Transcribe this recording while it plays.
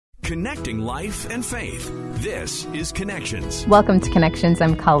Connecting life and faith. This is Connections. Welcome to Connections.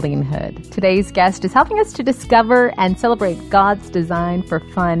 I'm Colleen Hood. Today's guest is helping us to discover and celebrate God's design for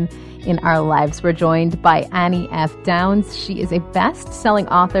fun in our lives. We're joined by Annie F. Downs. She is a best-selling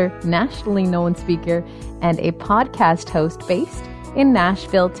author, nationally known speaker, and a podcast host based in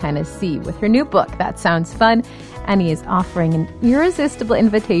Nashville, Tennessee. With her new book, That Sounds Fun, Annie is offering an irresistible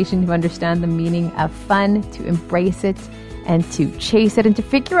invitation to understand the meaning of fun, to embrace it, and to chase it, and to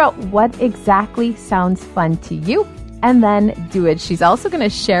figure out what exactly sounds fun to you, and then do it. She's also going to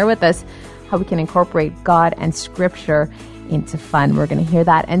share with us how we can incorporate God and Scripture into fun. We're going to hear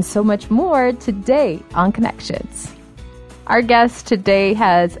that and so much more today on Connections. Our guest today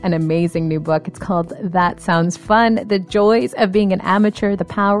has an amazing new book. It's called That Sounds Fun: The Joys of Being an Amateur, The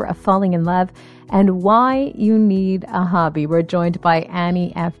Power of Falling in Love, and Why You Need a Hobby. We're joined by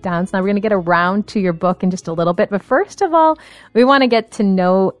Annie F. Downs. Now, we're going to get around to your book in just a little bit, but first of all, we want to get to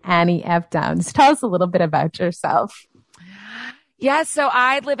know Annie F. Downs. Tell us a little bit about yourself. Yeah, so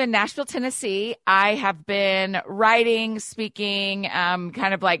I live in Nashville, Tennessee. I have been writing, speaking,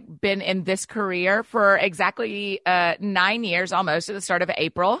 kind of like been in this career for exactly 9 years, almost at the start of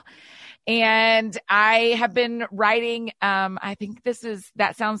April. And I have been writing, I think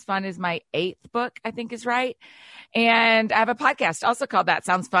That Sounds Fun is my 8th book, I think is right. And I have a podcast also called That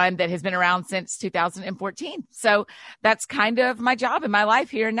Sounds Fun that has been around since 2014. So that's kind of my job in my life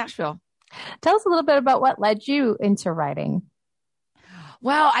here in Nashville. Tell us a little bit about what led you into writing.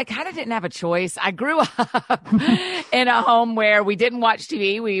 Well, I kind of didn't have a choice. I grew up in a home where we didn't watch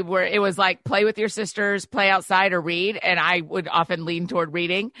TV. It was like play with your sisters, play outside, or read. And I would often lean toward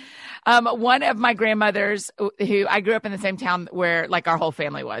reading. One of my grandmothers, who I grew up in the same town where like our whole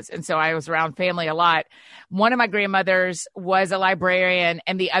family was. And so I was around family a lot. One of my grandmothers was a librarian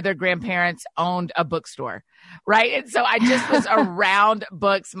and the other grandparents owned a bookstore. Right. And so I just was around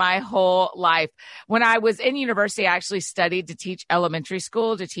books my whole life. When I was in university, I actually studied to teach elementary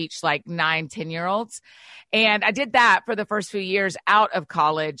school, to teach like 9, 10-year-olds. And I did that for the first few years out of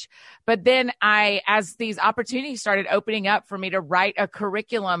college. But then as these opportunities started opening up for me to write a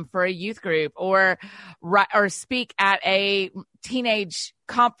curriculum for a youth group or speak at a teenage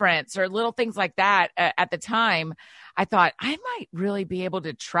conference or little things like that at the time, I thought I might really be able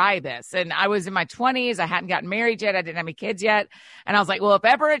to try this. And I was in my 20s. I hadn't gotten married yet. I didn't have any kids yet. And I was like, well, if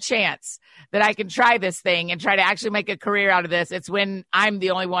ever a chance that I can try this thing and try to actually make a career out of this, it's when I'm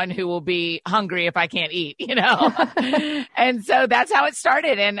the only one who will be hungry if I can't eat, you know? And so that's how it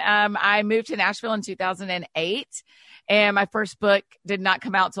started. And I moved to Nashville in 2008. And my first book did not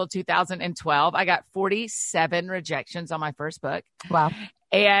come out till 2012. I got 47 rejections on my first book. Wow.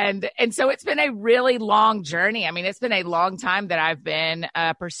 And so it's been a really long journey. I mean, it's been a long time that I've been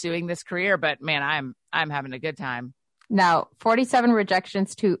pursuing this career, but man, I'm having a good time. Now, 47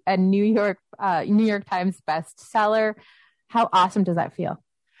 rejections to a New York Times bestseller. How awesome does that feel?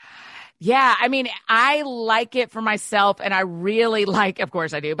 Yeah, I mean, I like it for myself, and I really like, of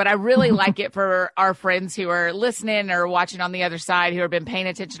course I do, but I really like it for our friends who are listening or watching on the other side who have been paying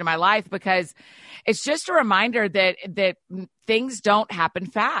attention to my life, because it's just a reminder that things don't happen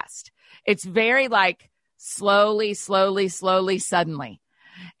fast. It's very like slowly, suddenly.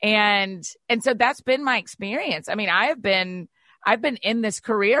 And so that's been my experience. I mean, I've been in this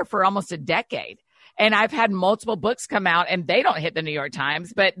career for almost a decade. And I've had multiple books come out and they don't hit the New York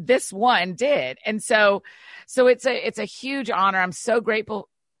Times, but this one did. And so it's a huge honor. I'm so grateful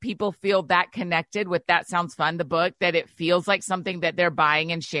people feel that connected with That Sounds Fun, the book, that it feels like something that they're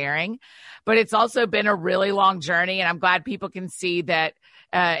buying and sharing. But it's also been a really long journey. And I'm glad people can see that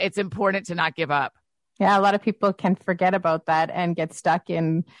it's important to not give up. Yeah, a lot of people can forget about that and get stuck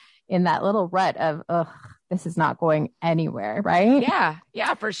in that little rut of, this is not going anywhere, right?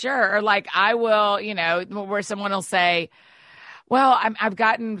 Yeah, for sure. Or like I will, where someone will say, well, I've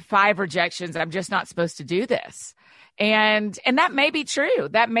gotten 5 rejections. I'm just not supposed to do this. And that may be true.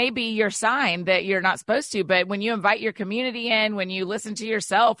 That may be your sign that you're not supposed to. But when you invite your community in, when you listen to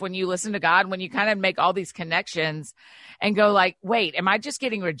yourself, when you listen to God, when you kind of make all these connections and go like, wait, am I just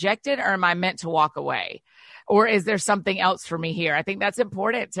getting rejected or am I meant to walk away? Or is there something else for me here? I think that's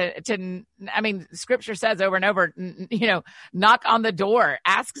important I mean, scripture says over and over, knock on the door,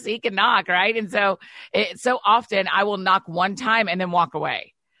 ask, seek, and knock, right? And so often I will knock one time and then walk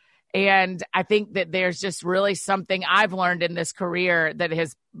away. And I think that there's just really something I've learned in this career that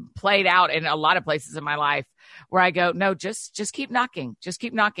has played out in a lot of places in my life where I go, no, just keep knocking. Just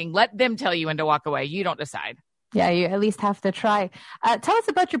keep knocking. Let them tell you when to walk away. You don't decide. Yeah, you at least have to try. Tell us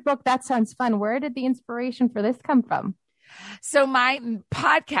about your book, That Sounds Fun. Where did the inspiration for this come from? So my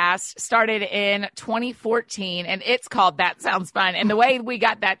podcast started in 2014 and it's called That Sounds Fun. And the way we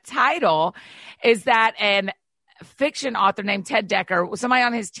got that title is that an fiction author named Ted Decker, somebody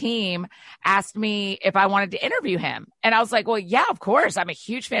on his team asked me if I wanted to interview him. And I was like, well, yeah, of course. I'm a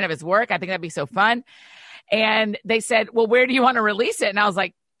huge fan of his work. I think that'd be so fun. And they said, well, where do you want to release it? And I was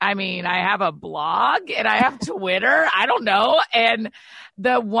like, I mean, I have a blog and I have Twitter. I don't know. And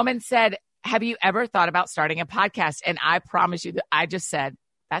the woman said, have you ever thought about starting a podcast? And I promise you that I just said,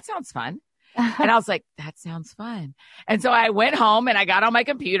 that sounds fun. And I was like, that sounds fun. And so I went home and I got on my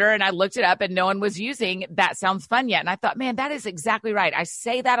computer and I looked it up and no one was using That Sounds Fun yet. And I thought, man, that is exactly right. I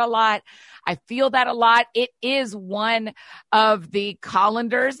say that a lot. I feel that a lot. It is one of the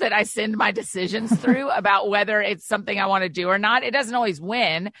colanders that I send my decisions through about whether it's something I want to do or not. It doesn't always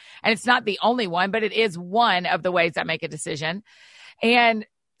win. And it's not the only one, but it is one of the ways I make a decision. And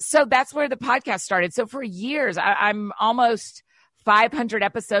so that's where the podcast started. So for years, I'm almost 500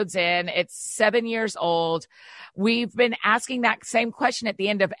 episodes in. It's 7 years old. We've been asking that same question at the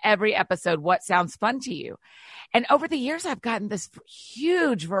end of every episode. What sounds fun to you? And over the years, I've gotten this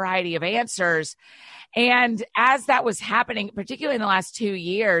huge variety of answers. And as that was happening, particularly in the last 2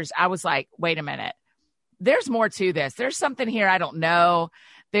 years, I was like, wait a minute, there's more to this. There's something here I don't know.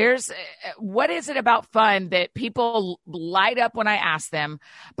 What is it about fun that people light up when I ask them?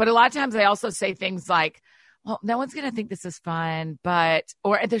 But a lot of times they also say things like, well, no one's going to think this is fun,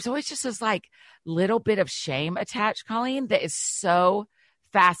 or there's always just this like little bit of shame attached, Colleen, that is so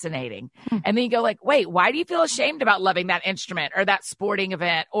fascinating. And then you go like, wait, why do you feel ashamed about loving that instrument or that sporting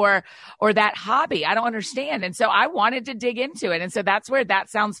event or that hobby? I don't understand. And so I wanted to dig into it. And so that's where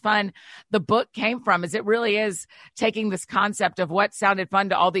That Sounds Fun, the book, came from, is it really is taking this concept of what sounded fun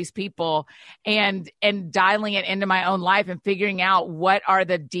to all these people and dialing it into my own life and figuring out what are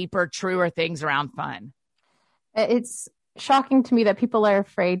the deeper, truer things around fun. It's shocking to me that people are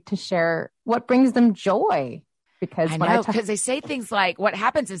afraid to share what brings them joy. Because because they say things like, what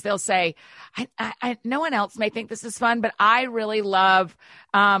happens is they'll say, no one else may think this is fun, but I really love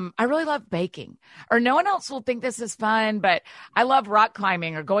baking, or no one else will think this is fun, but I love rock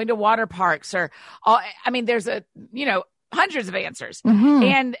climbing or going to water parks there's hundreds of answers.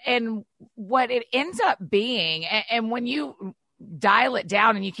 Mm-hmm. And what it ends up being, and when you dial it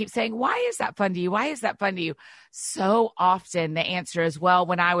down and you keep saying, why is that fun to you? Why is that fun to you? So often the answer is, well,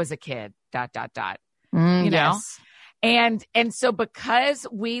 when I was a kid, ... Yes. And so because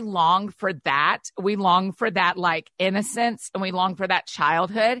we long for that like innocence and we long for that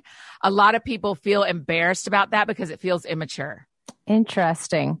childhood, a lot of people feel embarrassed about that because it feels immature.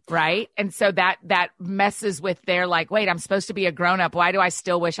 Interesting. Right. And so that messes with their like, wait, I'm supposed to be a grown up. Why do I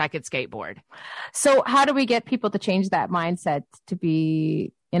still wish I could skateboard? So how do we get people to change that mindset to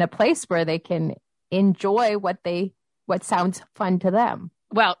be in a place where they can enjoy what sounds fun to them?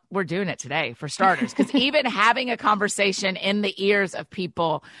 Well, we're doing it today for starters, because even having a conversation in the ears of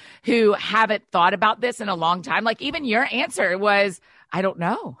people who haven't thought about this in a long time, like even your answer was, I don't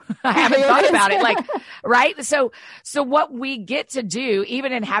know. I haven't thought about it. Like, right. So what we get to do,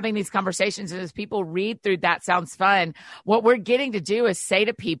 even in having these conversations, as people read through That Sounds Fun, what we're getting to do is say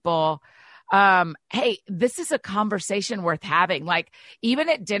to people, hey, this is a conversation worth having. Like even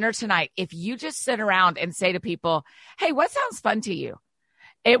at dinner tonight, if you just sit around and say to people, hey, what sounds fun to you?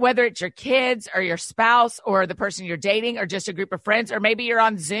 Whether it's your kids or your spouse or the person you're dating or just a group of friends, or maybe you're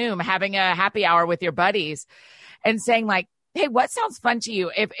on Zoom having a happy hour with your buddies and saying like, hey, what sounds fun to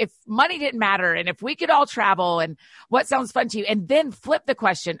you? If money didn't matter and if we could all travel, and what sounds fun to you? And then flip the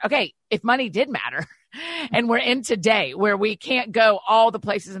question. Okay, if money did matter and we're in today where we can't go all the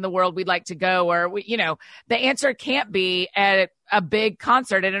places in the world we'd like to go, or the answer can't be at a big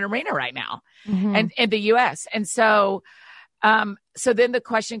concert at an arena right now and in the US. And so then the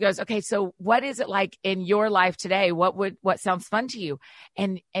question goes, okay, so what is it like in your life today? What sounds fun to you?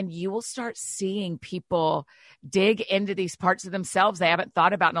 And you will start seeing people dig into these parts of themselves they haven't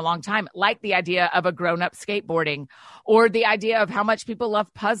thought about in a long time, like the idea of a grown-up skateboarding, or the idea of how much people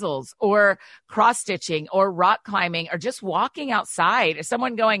love puzzles or cross-stitching or rock climbing or just walking outside. Or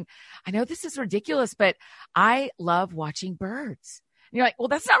someone going, I know this is ridiculous, but I love watching birds. And you're like, well,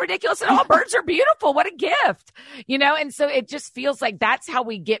 that's not ridiculous at all. Birds are beautiful. What a gift, And so it just feels like that's how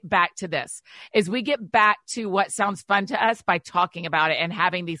we get back to this, is we get back to what sounds fun to us by talking about it and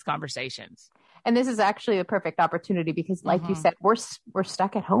having these conversations. And this is actually the perfect opportunity because, like you said, we're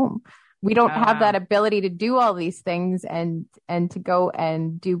stuck at home. We don't have that ability to do all these things and to go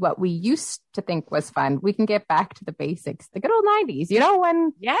and do what we used to think was fun. We can get back to the basics, the good old 90s,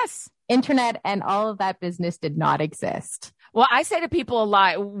 when yes, internet and all of that business did not exist. Well, I say to people a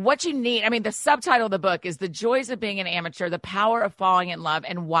lot, what you need, I mean, the subtitle of the book is The Joys of Being an Amateur, The Power of Falling in Love,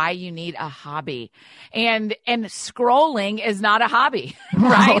 and Why You Need a Hobby. And scrolling is not a hobby,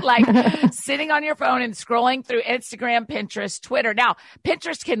 right? Like sitting on your phone and scrolling through Instagram, Pinterest, Twitter. Now,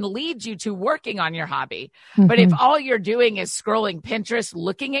 Pinterest can lead you to working on your hobby. But if all you're doing is scrolling Pinterest,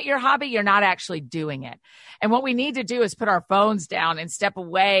 looking at your hobby, you're not actually doing it. And what we need to do is put our phones down and step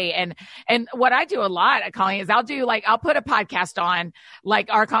away. And what I do a lot, Colleen, is I'll put a podcast on, like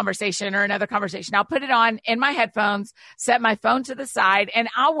our conversation or another conversation. I'll put it on in my headphones, set my phone to the side, and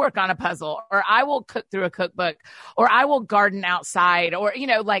I'll work on a puzzle, or I will cook through a cookbook, or I will garden outside, or,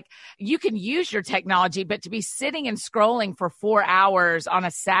 like you can use your technology, but to be sitting and scrolling for 4 hours on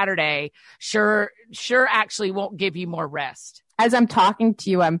a Saturday, sure actually won't give you more rest. As I'm talking to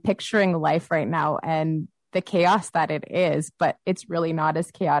you, I'm picturing life right now and the chaos that it is, but it's really not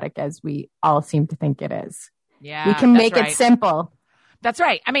as chaotic as we all seem to think it is. Yeah, we can make it simple. That's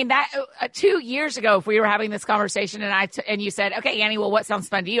right. I mean, that 2 years ago, if we were having this conversation and you said, okay, Annie, well, what sounds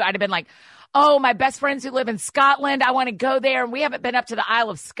fun to you? I'd have been like, oh, my best friends who live in Scotland, I want to go there. And we haven't been up to the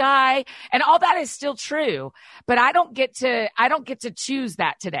Isle of Skye. And all that is still true, but I don't get to choose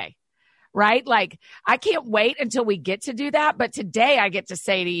that today. Right? Like I can't wait until we get to do that. But today I get to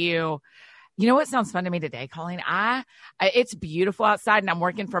say to you, you know what sounds fun to me today, Colleen? It's beautiful outside and I'm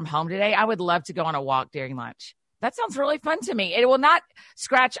working from home today. I would love to go on a walk during lunch. That sounds really fun to me. It will not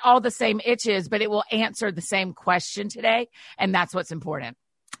scratch all the same itches, but it will answer the same question today. And that's what's important.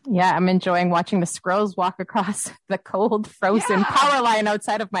 Yeah, I'm enjoying watching the squirrels walk across the cold, frozen power line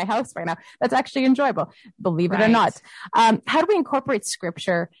outside of my house right now. That's actually enjoyable, believe it or not. How do we incorporate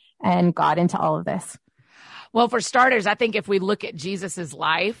scripture and God into all of this? Well, for starters, I think if we look at Jesus's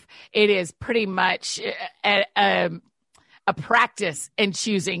life, it is pretty much a practice in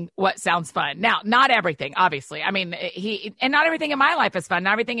choosing what sounds fun. Now, not everything, obviously. I mean, and not everything in my life is fun.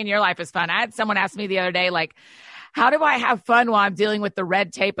 Not everything in your life is fun. I had someone ask me the other day, like, how do I have fun while I'm dealing with the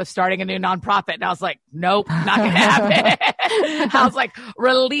red tape of starting a new nonprofit? And I was like, nope, not going to happen. I was like,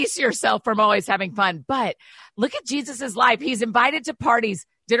 release yourself from always having fun. But look at Jesus's life. He's invited to parties,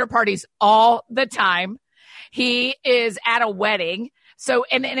 dinner parties all the time. He is at a wedding. So,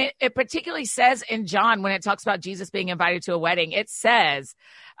 and it particularly says in John, when it talks about Jesus being invited to a wedding, it says,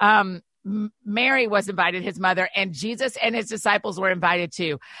 Mary was invited, his mother, and Jesus and his disciples were invited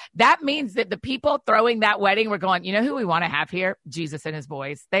too. That means that the people throwing that wedding were going, you know who we want to have here? Jesus and his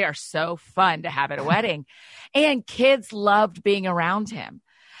boys. They are so fun to have at a wedding. And kids loved being around him.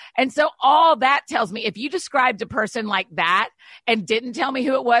 And so all that tells me, if you described a person like that and didn't tell me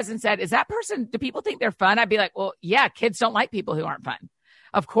who it was and said, is that person, do people think they're fun? I'd be like, well, yeah, kids don't like people who aren't fun.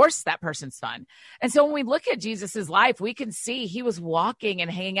 Of course, that person's fun. And so when we look at Jesus's life, we can see he was walking and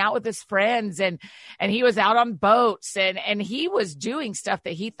hanging out with his friends and he was out on boats and he was doing stuff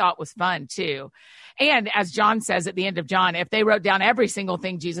that he thought was fun too. And as John says at the end of John, if they wrote down every single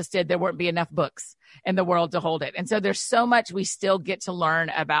thing Jesus did, there wouldn't be enough books in the world to hold it. And so there's so much we still get to learn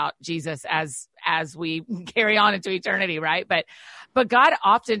about Jesus as we carry on into eternity, right? But God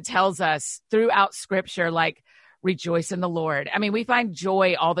often tells us throughout scripture, like, rejoice in the Lord. I mean, we find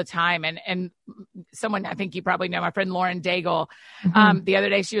joy all the time. And someone, I think you probably know, my friend Lauren Daigle, the other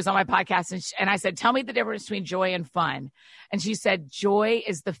day she was on my podcast and I said, tell me the difference between joy and fun. And she said, joy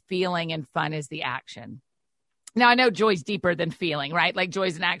is the feeling and fun is the action. Now, I know joy's deeper than feeling, right? Like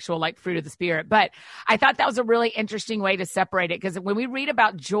joy's an actual like fruit of the spirit. But I thought that was a really interesting way to separate it. Because when we read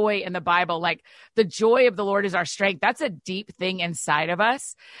about joy in the Bible, like the joy of the Lord is our strength. That's a deep thing inside of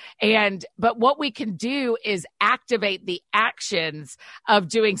us. But what we can do is activate the actions of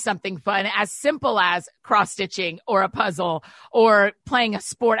doing something fun, as simple as cross stitching or a puzzle or playing a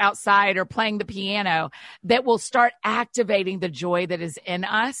sport outside or playing the piano, that will start activating the joy that is in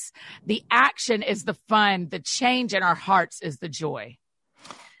us. The action is the fun. The change in our hearts is the joy.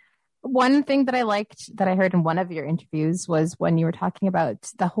 One thing that I liked that I heard in one of your interviews was when you were talking about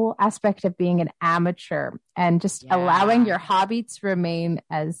the whole aspect of being an amateur and just allowing your hobby to remain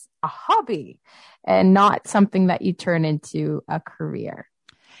as a hobby and not something that you turn into a career.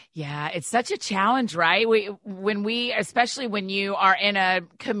 Yeah, it's such a challenge, right? Especially when you are in a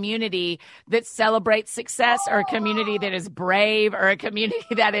community that celebrates success, or a community that is brave, or a community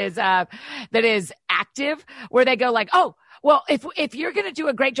that is active, where they go like, oh, Well, if you're going to do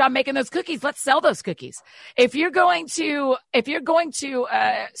a great job making those cookies, let's sell those cookies. If you're going to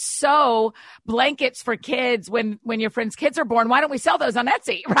sew blankets for kids when your friends' kids are born, why don't we sell those on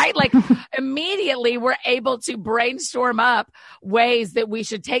Etsy, right? Like immediately we're able to brainstorm up ways that we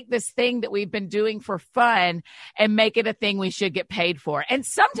should take this thing that we've been doing for fun and make it a thing we should get paid for. And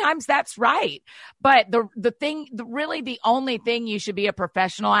sometimes that's right. But the only thing you should be a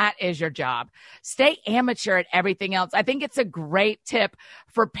professional at is your job. Stay amateur at everything else. I think it's a great tip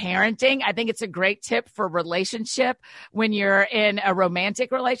for parenting. I think it's a great tip for relationship when you're in a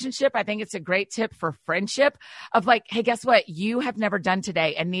romantic relationship. I think it's a great tip for friendship of like, hey, guess what? You have never done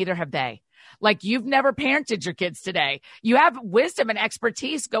today and neither have they. Like you've never parented your kids today. You have wisdom and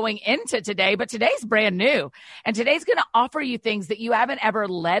expertise going into today, but today's brand new. And today's going to offer you things that you haven't ever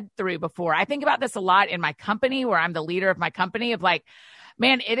led through before. I think about this a lot in my company where I'm the leader of my company of like,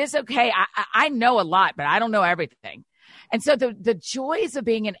 man, it is okay. I know a lot, but I don't know everything. And so the joys of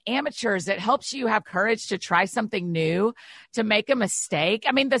being an amateur is it helps you have courage to try something new, to make a mistake.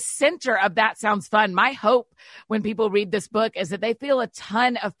 I mean, the center of that sounds fun. My hope when people read this book is that they feel a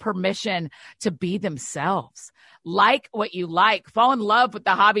ton of permission to be themselves. Like what you like, fall in love with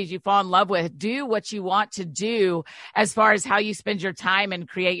the hobbies you fall in love with, do what you want to do as far as how you spend your time and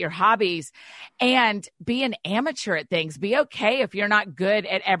create your hobbies, and be an amateur at things. Be okay if you're not good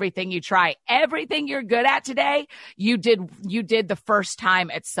at everything you try. Everything you're good at today, you did the first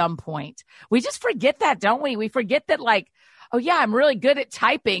time at some point. We just forget that, don't we? We forget that like, oh yeah, I'm really good at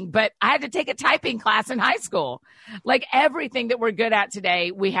typing, but I had to take a typing class in high school. Like everything that we're good at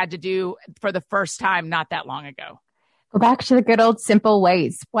today, we had to do for the first time not that long ago. Go back to the good old simple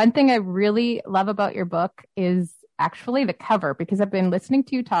ways. One thing I really love about your book is actually the cover, because I've been listening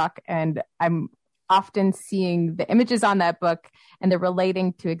to you talk and I'm often seeing the images on that book and they're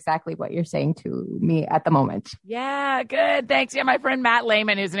relating to exactly what you're saying to me at the moment. Yeah, good. Thanks. Yeah, my friend Matt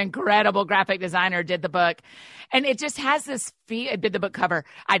Lehman, who's an incredible graphic designer, did the book. And it just has this feel. Did the book cover.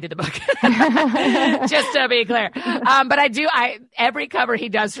 I did the book. Just to be clear. But every cover he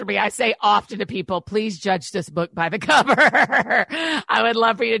does for me, I say often to people, please judge this book by the cover. I would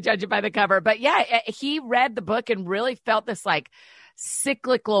love for you to judge it by the cover. But yeah, he read the book and really felt this like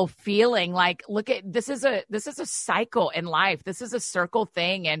cyclical feeling like, look at this is a cycle in life. This is a circle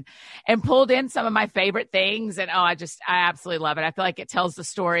thing, and pulled in some of my favorite things. And I absolutely love it. I feel like it tells the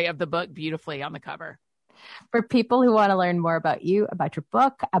story of the book beautifully on the cover. For people who want to learn more about you, about your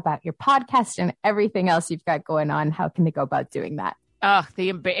book, about your podcast, and everything else you've got going on, how can they go about doing that? Oh,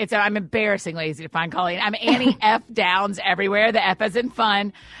 I'm embarrassingly easy to find, Colleen. I'm Annie F. Downs everywhere. The F as in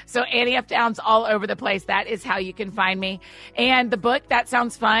fun. So Annie F. Downs all over the place. That is how you can find me. And the book, That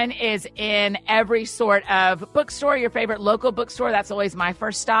Sounds Fun, is in every sort of bookstore, your favorite local bookstore. That's always my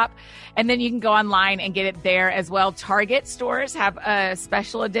first stop. And then you can go online and get it there as well. Target stores have a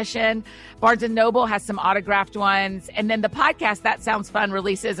special edition. Barnes & Noble has some autographed ones. And then the podcast, That Sounds Fun,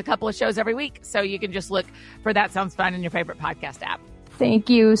 releases a couple of shows every week. So you can just look for That Sounds Fun in your favorite podcast app.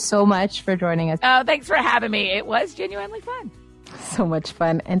 Thank you so much for joining us. Oh, thanks for having me. It was genuinely fun. So much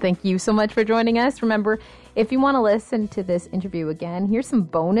fun. And thank you so much for joining us. Remember, if you want to listen to this interview again, here's some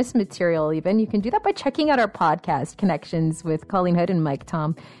bonus material even. You can do that by checking out our podcast, Connections with Colleen Hood and Mike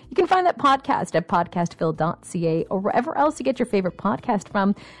Tom. You can find that podcast at podcastville.ca or wherever else you get your favorite podcast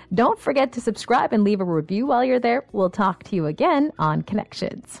from. Don't forget to subscribe and leave a review while you're there. We'll talk to you again on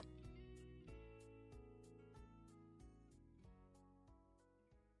Connections.